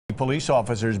Police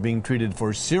officers being treated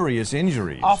for serious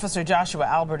injuries. Officer Joshua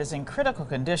Albert is in critical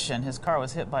condition. His car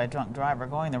was hit by a drunk driver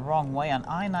going the wrong way on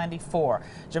I-94.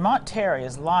 Jermont Terry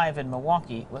is live in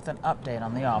Milwaukee with an update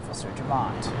on the officer.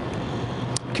 Jermont.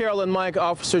 Carol and Mike,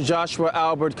 Officer Joshua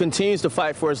Albert continues to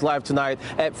fight for his life tonight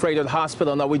at Freighted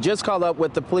Hospital. Now, we just called up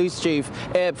with the police chief,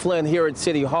 Ed Flynn, here at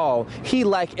City Hall. He,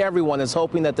 like everyone, is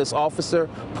hoping that this officer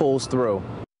pulls through.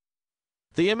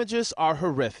 The images are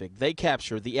horrific. They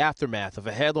capture the aftermath of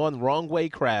a head-on wrong-way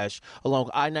crash along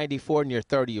I-94 near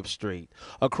 30th Street.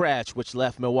 A crash which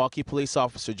left Milwaukee police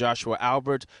officer Joshua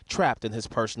Albert trapped in his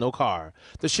personal car.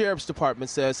 The sheriff's department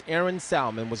says Aaron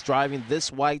Salmon was driving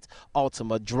this white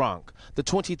Altima drunk. The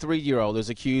 23-year-old is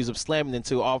accused of slamming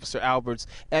into Officer Albert's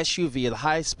SUV at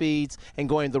high speeds and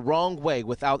going the wrong way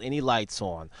without any lights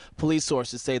on. Police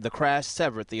sources say the crash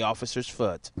severed the officer's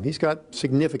foot. He's got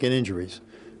significant injuries.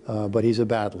 But he's a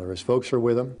battler. His folks are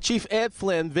with him. Chief Ed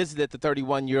Flynn visited the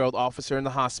 31-year-old officer in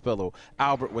the hospital.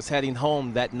 Albert was heading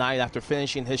home that night after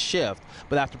finishing his shift,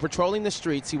 but after patrolling the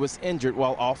streets, he was injured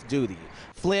while off duty.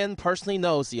 Flynn personally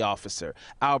knows the officer.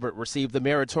 Albert received the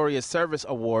Meritorious Service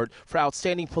Award for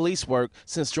outstanding police work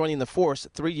since joining the force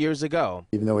 3 years ago.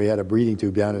 Even though he had a breathing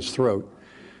tube down his throat,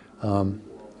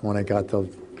 when I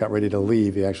got ready to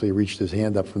leave, he actually reached his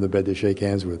hand up from the bed to shake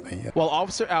hands with me. While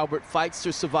Officer Albert fights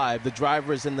to survive, the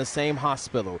driver is in the same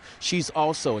hospital. She's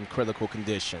also in critical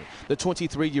condition. The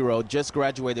 23-year-old just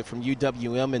graduated from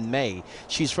UWM in May.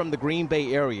 She's from the Green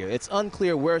Bay area. It's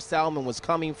unclear where Salmon was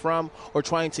coming from or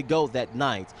trying to go that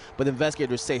night, but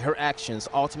investigators say her actions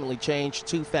ultimately changed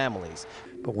two families.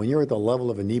 But when you're at the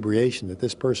level of inebriation that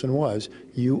this person was,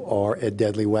 you are a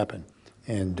deadly weapon.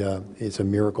 And it's a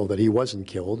miracle that he wasn't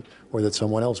killed or that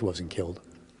someone else wasn't killed.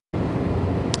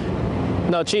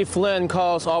 Now, Chief Flynn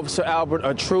calls Officer Albert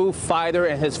a true fighter,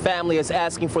 and his family is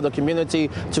asking for the community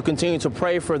to continue to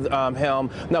pray for him.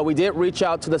 Now, we did reach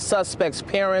out to the suspect's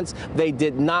parents. They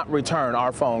did not return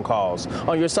our phone calls.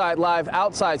 On your side, live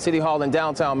outside City Hall in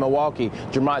downtown Milwaukee,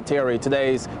 Jermont Terry,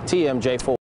 today's TMJ4.